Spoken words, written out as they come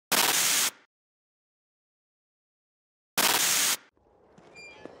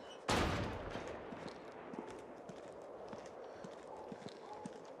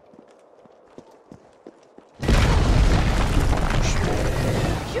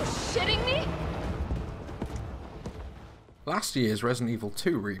Last year's Resident Evil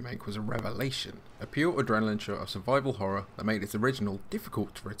 2 remake was a revelation, a pure adrenaline shot of survival horror that made its original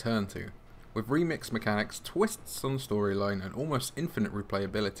difficult to return to. With remixed mechanics, twists on the storyline and almost infinite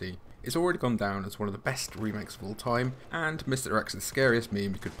replayability, it's already gone down as one of the best remakes of all time, and Mr. X is the scariest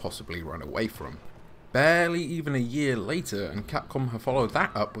meme you could possibly run away from. Barely even a year later, and Capcom have followed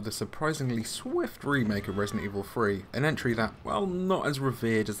that up with a surprisingly swift remake of Resident Evil 3, an entry that, while not as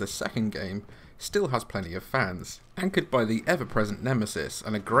revered as the second game, still has plenty of fans. Anchored by the ever-present Nemesis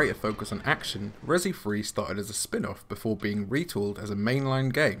and a greater focus on action, Resi 3 started as a spin-off before being retooled as a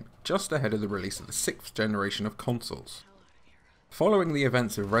mainline game, just ahead of the release of the 6th generation of consoles. Following the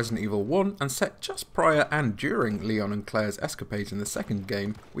events of Resident Evil 1 and set just prior and during Leon and Claire's escapades in the second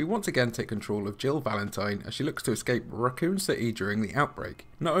game, we once again take control of Jill Valentine as she looks to escape Raccoon City during the outbreak.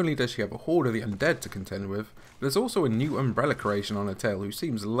 Not only does she have a horde of the undead to contend with, but there's also a new Umbrella creation on her tail who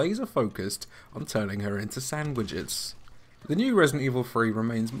seems laser focused on turning her into sandwiches. The new Resident Evil 3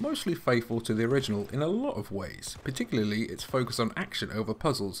 remains mostly faithful to the original in a lot of ways, particularly its focus on action over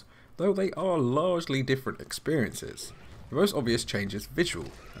puzzles, though they are largely different experiences. The most obvious change is visual,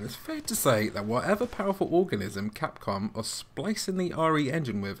 and it's fair to say that whatever powerful organism Capcom are splicing the RE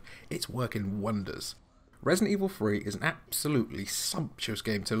engine with, it's working wonders. Resident Evil 3 is an absolutely sumptuous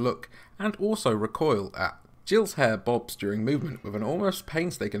game to look, and also recoil at. Jill's hair bobs during movement with an almost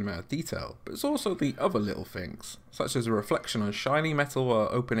painstaking amount of detail, but it's also the other little things, such as a reflection on shiny metal while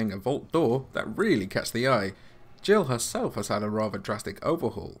opening a vault door, that really catch the eye. Jill herself has had a rather drastic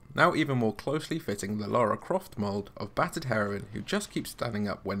overhaul, now even more closely fitting the Lara Croft mould of battered heroine who just keeps standing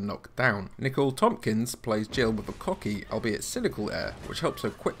up when knocked down. Nicole Tompkins plays Jill with a cocky, albeit cynical air, which helps her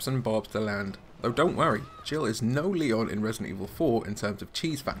quips and barbs to land, though don't worry, Jill is no Leon in Resident Evil 4 in terms of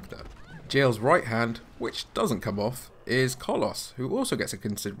cheese factor. Jill's right hand, which doesn't come off, is Kolos, who also gets a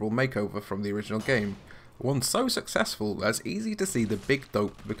considerable makeover from the original game. One so successful that it's easy to see the big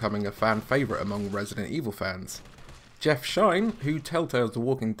dope becoming a fan favourite among Resident Evil fans. Jeff Shine, who Telltale's The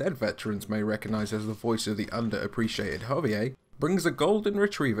Walking Dead veterans may recognise as the voice of the underappreciated Javier, brings a golden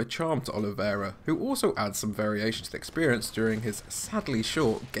retriever charm to Oliveira, who also adds some variation to the experience during his sadly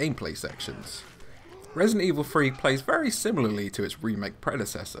short gameplay sections. Resident Evil 3 plays very similarly to its remake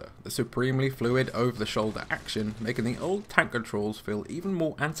predecessor, the supremely fluid over-the-shoulder action making the old tank controls feel even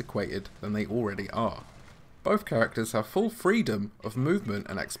more antiquated than they already are. Both characters have full freedom of movement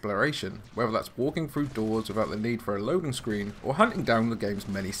and exploration, whether that's walking through doors without the need for a loading screen or hunting down the game's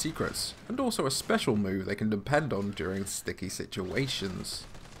many secrets, and also a special move they can depend on during sticky situations.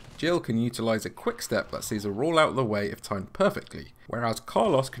 Jill can utilise a quick step that sees a roll out of the way if timed perfectly, whereas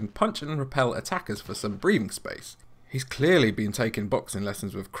Carlos can punch and repel attackers for some breathing space. He's clearly been taking boxing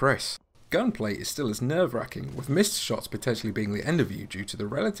lessons with Chris. Gunplay is still as nerve-wracking, with missed shots potentially being the end of you due to the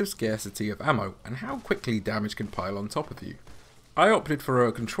relative scarcity of ammo and how quickly damage can pile on top of you. I opted for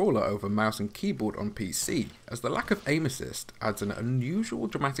a controller over mouse and keyboard on PC, as the lack of aim assist adds an unusual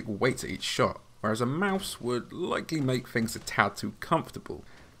dramatic weight to each shot, whereas a mouse would likely make things a tad too comfortable.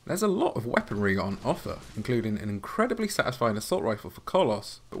 There's a lot of weaponry on offer, including an incredibly satisfying assault rifle for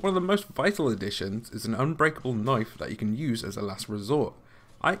Kolos, but one of the most vital additions is an unbreakable knife that you can use as a last resort.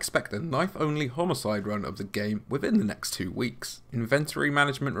 I expect a knife-only homicide run of the game within the next 2 weeks. Inventory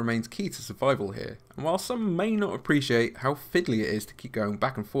management remains key to survival here, and while some may not appreciate how fiddly it is to keep going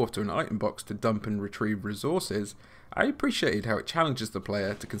back and forth to an item box to dump and retrieve resources, I appreciated how it challenges the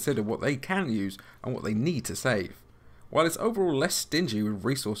player to consider what they can use and what they need to save. While it's overall less stingy with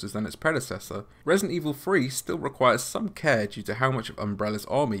resources than its predecessor, Resident Evil 3 still requires some care due to how much of Umbrella's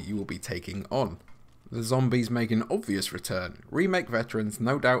army you will be taking on. The zombies make an obvious return, remake veterans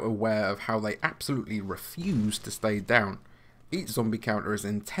no doubt aware of how they absolutely refuse to stay down. Each zombie counter is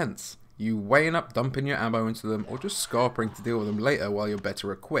intense, you weighing up dumping your ammo into them or just scarpering to deal with them later while you're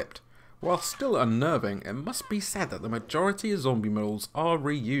better equipped. While still unnerving, it must be said that the majority of zombie models are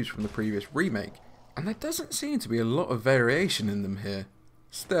reused from the previous remake, and there doesn't seem to be a lot of variation in them here.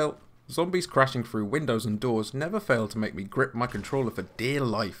 Still, zombies crashing through windows and doors never fail to make me grip my controller for dear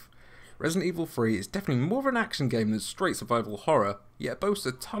life. Resident Evil 3 is definitely more of an action game than straight survival horror, yet boasts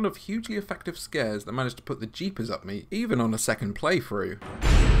a ton of hugely effective scares that manage to put the jeepers up me, even on a second playthrough.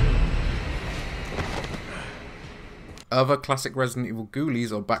 Other classic Resident Evil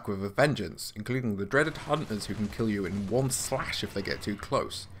ghoulies are back with a vengeance, including the dreaded hunters who can kill you in one slash if they get too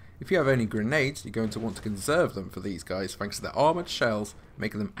close. If you have any grenades, you're going to want to conserve them for these guys thanks to their armoured shells,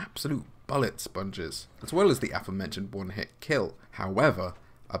 making them absolute bullet sponges, as well as the aforementioned one-hit kill. However,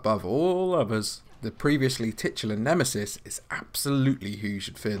 above all others, the previously titular Nemesis is absolutely who you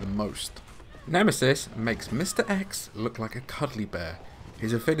should fear the most. Nemesis makes Mr. X look like a cuddly bear,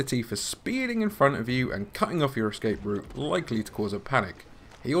 his affinity for speeding in front of you and cutting off your escape route likely to cause a panic.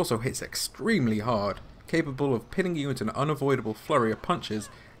 He also hits extremely hard, capable of pinning you into an unavoidable flurry of punches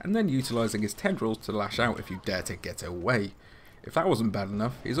and then utilising his tendrils to lash out if you dare to get away. If that wasn't bad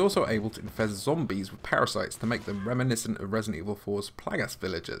enough, he's also able to infest zombies with parasites to make them reminiscent of Resident Evil 4's Plagas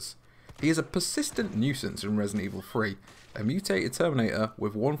villagers. He is a persistent nuisance in Resident Evil 3, a mutated Terminator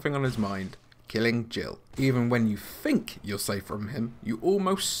with one thing on his mind: killing Jill. Even when you think you're safe from him, you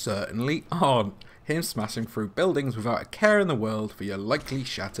almost certainly aren't. Him smashing through buildings without a care in the world for your likely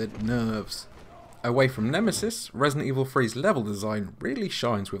shattered nerves. Away from Nemesis, Resident Evil 3's level design really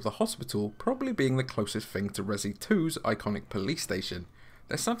shines, with the hospital probably being the closest thing to Resi 2's iconic police station.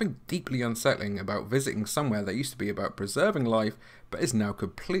 There's something deeply unsettling about visiting somewhere that used to be about preserving life but is now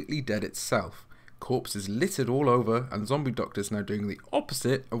completely dead itself. Corpses littered all over and zombie doctors now doing the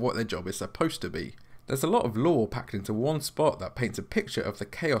opposite of what their job is supposed to be. There's a lot of lore packed into one spot that paints a picture of the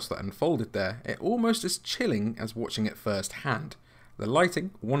chaos that unfolded there. It almost as chilling as watching it firsthand. The lighting,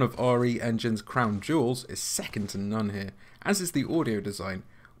 one of RE Engine's crown jewels, is second to none here, as is the audio design,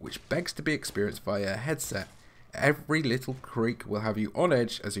 which begs to be experienced via a headset. Every little creak will have you on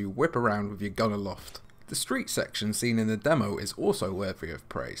edge as you whip around with your gun aloft. The street section seen in the demo is also worthy of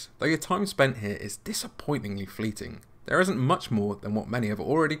praise, though your time spent here is disappointingly fleeting. There isn't much more than what many have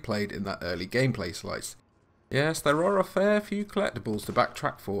already played in that early gameplay slice. Yes, there are a fair few collectibles to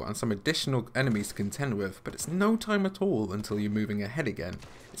backtrack for and some additional enemies to contend with, but it's no time at all until you're moving ahead again.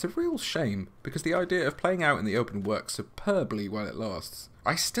 It's a real shame, because the idea of playing out in the open works superbly while it lasts.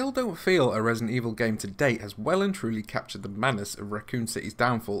 I still don't feel a Resident Evil game to date has well and truly captured the madness of Raccoon City's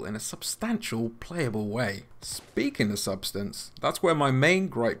downfall in a substantial, playable way. Speaking of substance, that's where my main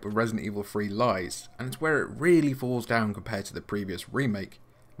gripe with Resident Evil 3 lies, and it's where it really falls down compared to the previous remake.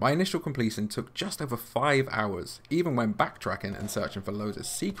 My initial completion took just over 5 hours, even when backtracking and searching for loads of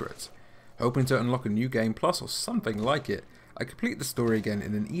secrets. Hoping to unlock a new game plus or something like it, I complete the story again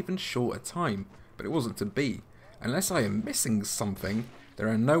in an even shorter time, but it wasn't to be. Unless I am missing something, there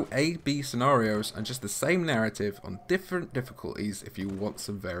are no A-B scenarios and just the same narrative on different difficulties if you want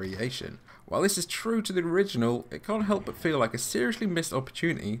some variation. While this is true to the original, it can't help but feel like a seriously missed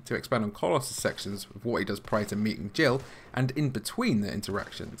opportunity to expand on Colossus' sections with what he does prior to meeting Jill and in between their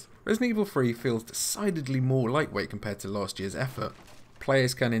interactions. Resident Evil 3 feels decidedly more lightweight compared to last year's effort.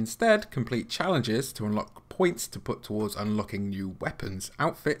 Players can instead complete challenges to unlock points to put towards unlocking new weapons,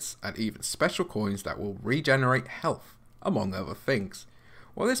 outfits, and even special coins that will regenerate health, among other things.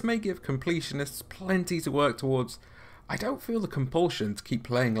 While this may give completionists plenty to work towards, I don't feel the compulsion to keep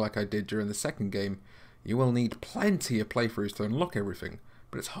playing like I did during the second game. You will need plenty of playthroughs to unlock everything,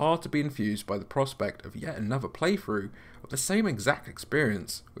 but it's hard to be infused by the prospect of yet another playthrough of the same exact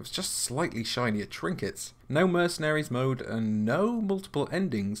experience with just slightly shinier trinkets. No mercenaries mode and no multiple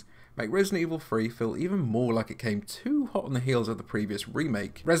endings make Resident Evil 3 feel even more like it came too hot on the heels of the previous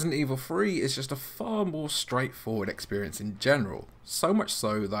remake. Resident Evil 3 is just a far more straightforward experience in general, so much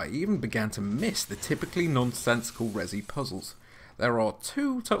so that I even began to miss the typically nonsensical Resi puzzles. There are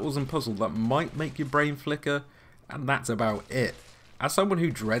 2 titles in puzzle that might make your brain flicker, and that's about it. As someone who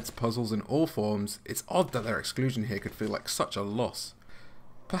dreads puzzles in all forms, it's odd that their exclusion here could feel like such a loss.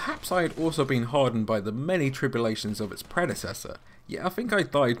 Perhaps I had also been hardened by the many tribulations of its predecessor, yet I think I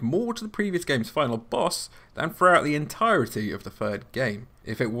died more to the previous game's final boss than throughout the entirety of the third game.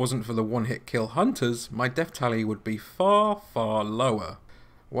 If it wasn't for the one-hit kill hunters, my death tally would be far, far lower.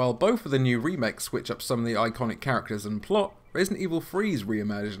 While both of the new remakes switch up some of the iconic characters and plot, Resident Evil 3's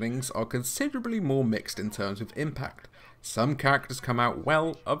reimaginings are considerably more mixed in terms of impact. Some characters come out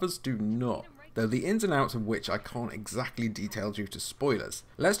well, others do not, though the ins and outs of which I can't exactly detail due to spoilers.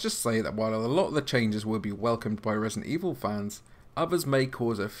 Let's just say that while a lot of the changes will be welcomed by Resident Evil fans, others may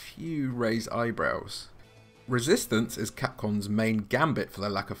cause a few raised eyebrows. Resistance is Capcom's main gambit for the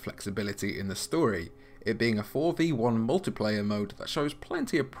lack of flexibility in the story, it being a 4v1 multiplayer mode that shows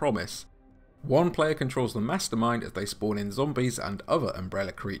plenty of promise. One player controls the mastermind as they spawn in zombies and other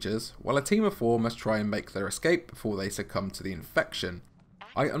umbrella creatures, while a team of 4 must try and make their escape before they succumb to the infection.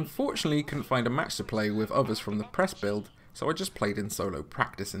 I unfortunately couldn't find a match to play with others from the press build, so I just played in solo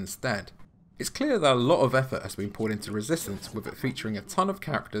practice instead. It's clear that a lot of effort has been poured into Resistance, with it featuring a ton of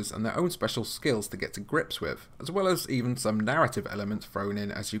characters and their own special skills to get to grips with, as well as even some narrative elements thrown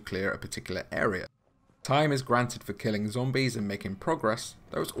in as you clear a particular area. Time is granted for killing zombies and making progress,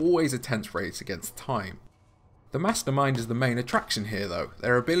 though it's always a tense race against time. The Mastermind is the main attraction here though,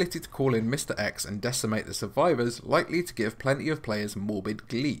 their ability to call in Mr. X and decimate the survivors likely to give plenty of players morbid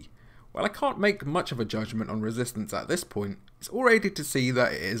glee. While I can't make much of a judgment on Resistance at this point, it's already to see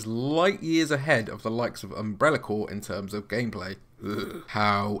that it is light years ahead of the likes of Umbrella Corps in terms of gameplay. Ugh.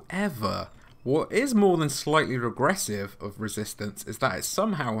 However, what is more than slightly regressive of Resistance is that it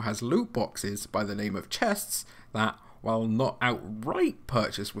somehow has loot boxes by the name of chests that, while not outright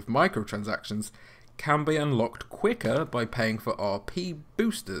purchased with microtransactions, can be unlocked quicker by paying for RP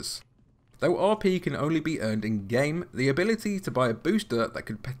boosters. Though RP can only be earned in-game, the ability to buy a booster that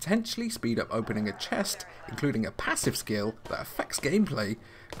could potentially speed up opening a chest, including a passive skill that affects gameplay,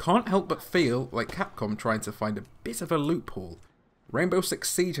 can't help but feel like Capcom trying to find a bit of a loophole. Rainbow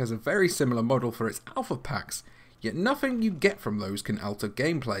Six Siege has a very similar model for its alpha packs, yet nothing you get from those can alter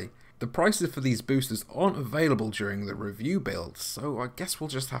gameplay. The prices for these boosters aren't available during the review build, so I guess we'll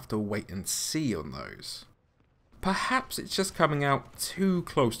just have to wait and see on those. Perhaps it's just coming out too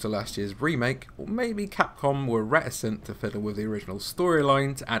close to last year's remake, or maybe Capcom were reticent to fiddle with the original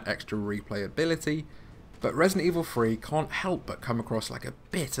storyline to add extra replayability, but Resident Evil 3 can't help but come across like a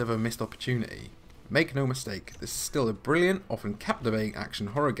bit of a missed opportunity. Make no mistake, this is still a brilliant, often captivating action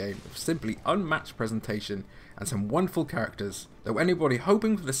horror game with simply unmatched presentation and some wonderful characters, though anybody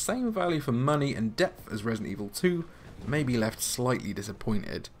hoping for the same value for money and depth as Resident Evil 2 may be left slightly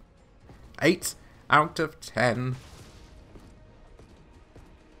disappointed. 8 out of 10.